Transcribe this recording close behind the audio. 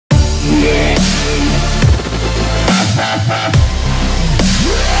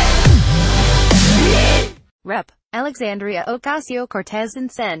Rep. Alexandria Ocasio-Cortez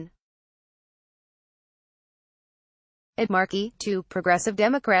and Sen. At Markey, two progressive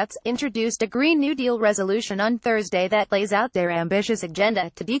Democrats introduced a Green New Deal resolution on Thursday that lays out their ambitious agenda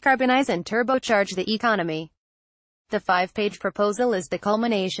to decarbonize and turbocharge the economy. The five-page proposal is the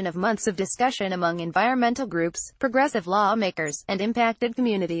culmination of months of discussion among environmental groups, progressive lawmakers, and impacted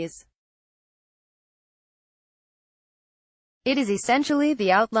communities. It is essentially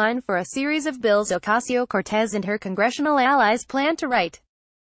the outline for a series of bills Ocasio-Cortez and her congressional allies plan to write.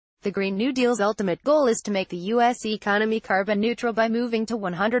 The Green New Deal's ultimate goal is to make the U.S. economy carbon neutral by moving to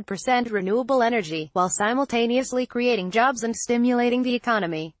 100% renewable energy, while simultaneously creating jobs and stimulating the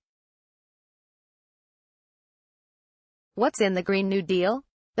economy. What's in the Green New Deal?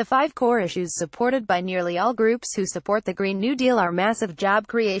 The five core issues supported by nearly all groups who support the Green New Deal are massive job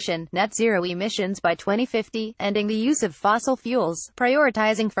creation, net zero emissions by 2050, ending the use of fossil fuels,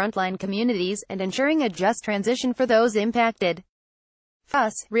 prioritizing frontline communities, and ensuring a just transition for those impacted.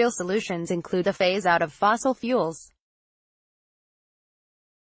 Thus, real solutions include a phase-out of fossil fuels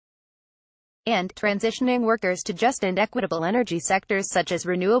and transitioning workers to just and equitable energy sectors such as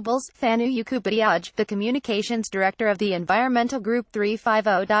renewables. Thanu Yukubadiaj, the communications director of the environmental group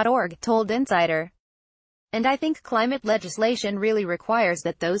 350.org, told Insider. And I think climate legislation really requires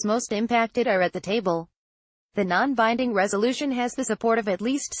that those most impacted are at the table. The non-binding resolution has the support of at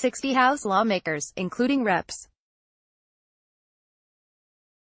least 60 House lawmakers, including Reps.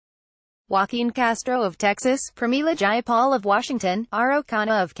 Joaquin Castro of Texas, Pramila Jayapal of Washington, Aro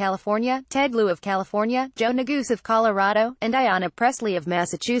Khanna of California, Ted Lieu of California, Joe Neguse of Colorado, and Ayanna Pressley of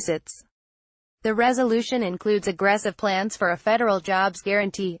Massachusetts. The resolution includes aggressive plans for a federal jobs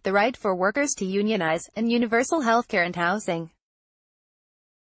guarantee, the right for workers to unionize, and universal health care and housing.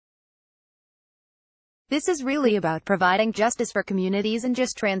 This is really about providing justice for communities and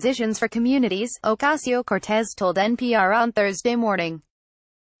just transitions for communities, Ocasio-Cortez told NPR on Thursday morning.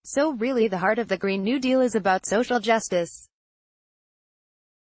 So really the heart of the Green New Deal is about social justice.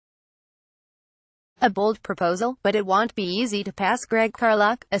 A bold proposal, but it won't be easy to pass. Greg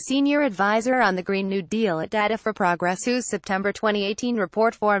Carlock, a senior advisor on the Green New Deal at Data for Progress, whose September 2018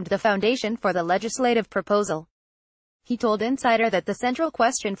 report formed the foundation for the legislative proposal. He told Insider that the central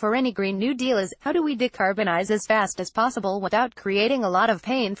question for any Green New Deal is, how do we decarbonize as fast as possible without creating a lot of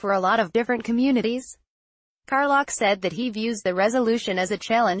pain for a lot of different communities? Carlock said that he views the resolution as a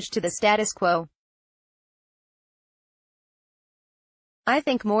challenge to the status quo. I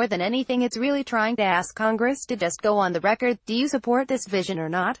think more than anything it's really trying to ask Congress to just go on the record, do you support this vision or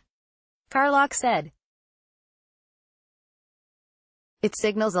not? Carlock said. It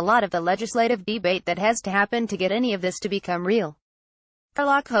signals a lot of the legislative debate that has to happen to get any of this to become real.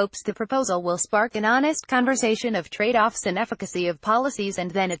 Carlock hopes the proposal will spark an honest conversation of trade-offs and efficacy of policies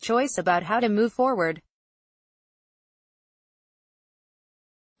and then a choice about how to move forward.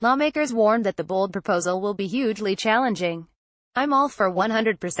 Lawmakers warned that the bold proposal will be hugely challenging. I'm all for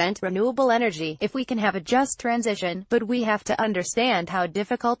 100% renewable energy, if we can have a just transition, but we have to understand how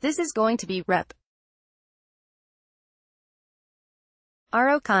difficult this is going to be. Rep.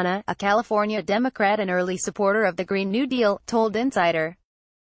 Aro Khanna, a California Democrat and early supporter of the Green New Deal, told Insider.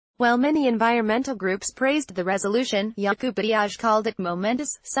 While many environmental groups praised the resolution, Yukubadiaj called it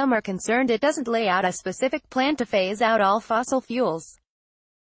momentous, some are concerned it doesn't lay out a specific plan to phase out all fossil fuels.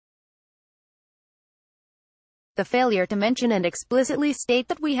 The failure to mention and explicitly state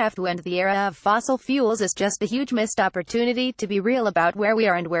that we have to end the era of fossil fuels is just a huge missed opportunity to be real about where we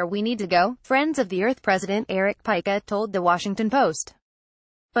are and where we need to go, Friends of the Earth President Eric Pica told The Washington Post.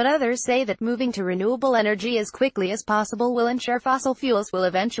 But others say that moving to renewable energy as quickly as possible will ensure fossil fuels will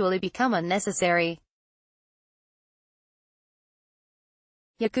eventually become unnecessary.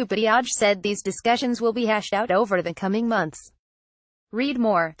 Yukubadiaj said these discussions will be hashed out over the coming months. Read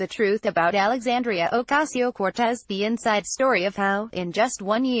more, The Truth About Alexandria Ocasio-Cortez, the inside story of how, in just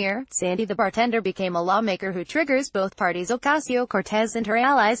 1 year, Sandy the bartender became a lawmaker who triggers both parties. Ocasio-Cortez and her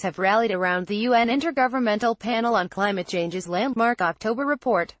allies have rallied around the UN Intergovernmental Panel on Climate Change's landmark October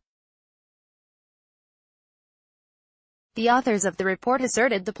report. The authors of the report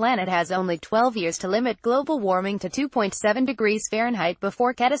asserted the planet has only 12 years to limit global warming to 2.7 degrees Fahrenheit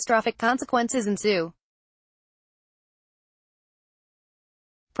before catastrophic consequences ensue.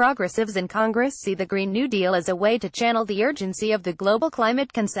 Progressives in Congress see the Green New Deal as a way to channel the urgency of the global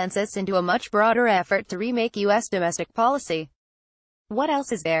climate consensus into a much broader effort to remake U.S. domestic policy. What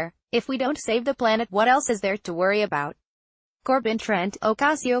else is there? If we don't save the planet, what else is there to worry about? Corbin Trent,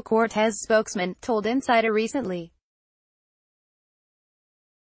 Ocasio-Cortez spokesman, told Insider recently.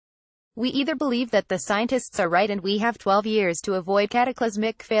 We either believe that the scientists are right and we have 12 years to avoid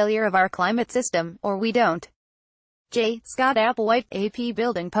cataclysmic failure of our climate system, or we don't. J. Scott Applewhite, AP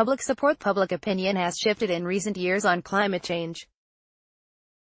Building Public Support. Public opinion has shifted in recent years on climate change.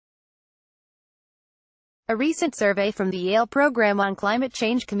 A recent survey from the Yale Program on Climate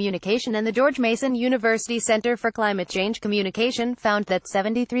Change Communication and the George Mason University Center for Climate Change Communication found that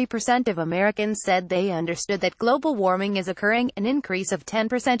 73% of Americans said they understood that global warming is occurring, an increase of 10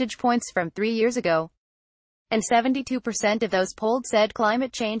 percentage points from 3 years ago. And 72% of those polled said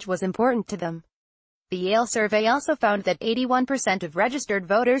climate change was important to them. The Yale survey also found that 81% of registered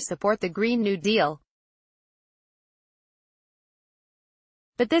voters support the Green New Deal.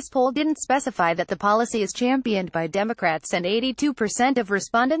 But this poll didn't specify that the policy is championed by Democrats, and 82% of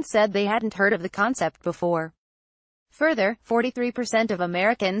respondents said they hadn't heard of the concept before. Further, 43% of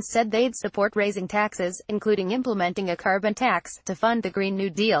Americans said they'd support raising taxes, including implementing a carbon tax, to fund the Green New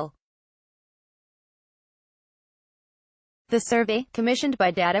Deal. The survey, commissioned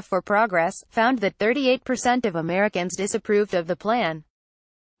by Data for Progress, found that 38% of Americans disapproved of the plan.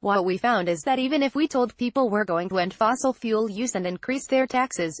 What we found is that even if we told people we're going to end fossil fuel use and increase their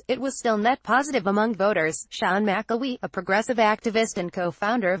taxes, it was still net positive among voters, Sean McElwee, a progressive activist and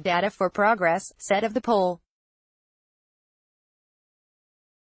co-founder of Data for Progress, said of the poll.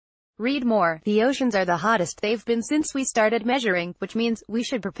 Read more. The oceans are the hottest they've been since we started measuring, which means we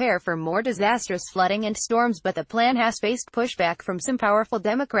should prepare for more disastrous flooding and storms, but the plan has faced pushback from some powerful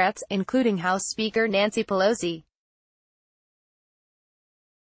Democrats, including House Speaker Nancy Pelosi.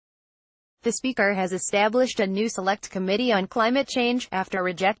 The Speaker has established a new Select Committee on Climate Change, after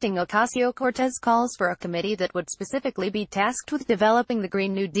rejecting Ocasio-Cortez calls for a committee that would specifically be tasked with developing the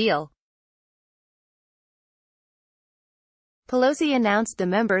Green New Deal. Pelosi announced the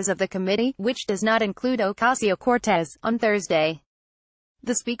members of the committee, which does not include Ocasio-Cortez, on Thursday.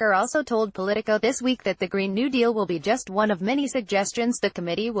 The Speaker also told Politico this week that the Green New Deal will be just one of many suggestions the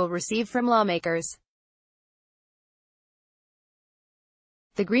committee will receive from lawmakers.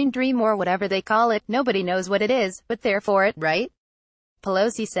 The Green Dream, or whatever they call it, nobody knows what it is, but they're for it, right?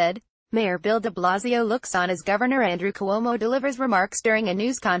 Pelosi said. Mayor Bill de Blasio looks on as Governor Andrew Cuomo delivers remarks during a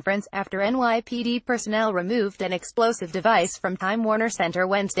news conference after NYPD personnel removed an explosive device from Time Warner Center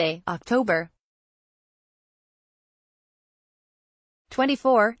Wednesday, October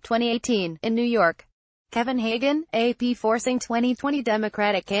 24, 2018, in New York. Kevin Hagan, AP forcing 2020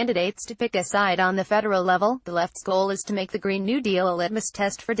 Democratic candidates to pick a side on the federal level. The left's goal is to make the Green New Deal a litmus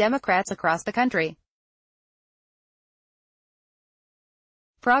test for Democrats across the country.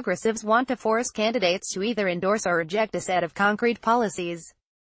 Progressives want to force candidates to either endorse or reject a set of concrete policies.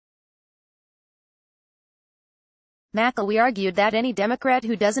 McElwee argued that any Democrat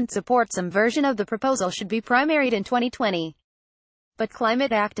who doesn't support some version of the proposal should be primaried in 2020. But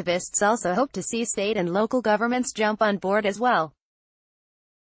climate activists also hope to see state and local governments jump on board as well.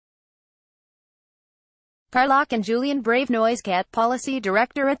 Carlock and Julian Brave, NoiseCat policy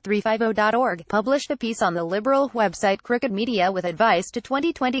director at 350.org, published a piece on the liberal website Crooked Media with advice to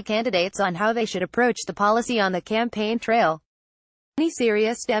 2020 candidates on how they should approach the policy on the campaign trail. Any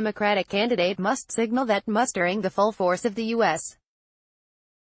serious Democratic candidate must signal that mustering the full force of the U.S.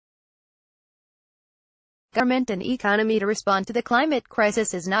 government and economy to respond to the climate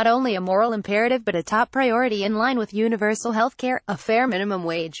crisis is not only a moral imperative but a top priority, in line with universal health care, a fair minimum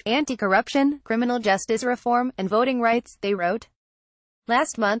wage, anti-corruption, criminal justice reform, and voting rights, they wrote.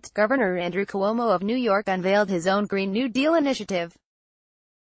 Last month, Governor Andrew Cuomo of New York unveiled his own Green New Deal initiative.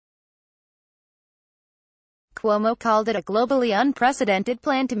 Cuomo called it a globally unprecedented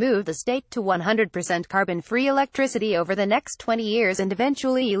plan to move the state to 100% carbon-free electricity over the next 20 years and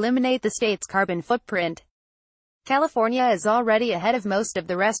eventually eliminate the state's carbon footprint. California is already ahead of most of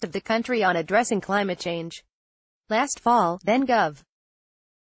the rest of the country on addressing climate change. Last fall, then Gov.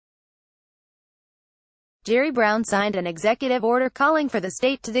 Jerry Brown signed an executive order calling for the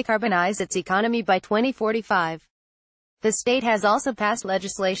state to decarbonize its economy by 2045. The state has also passed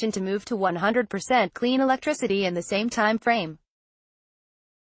legislation to move to 100% clean electricity in the same time frame.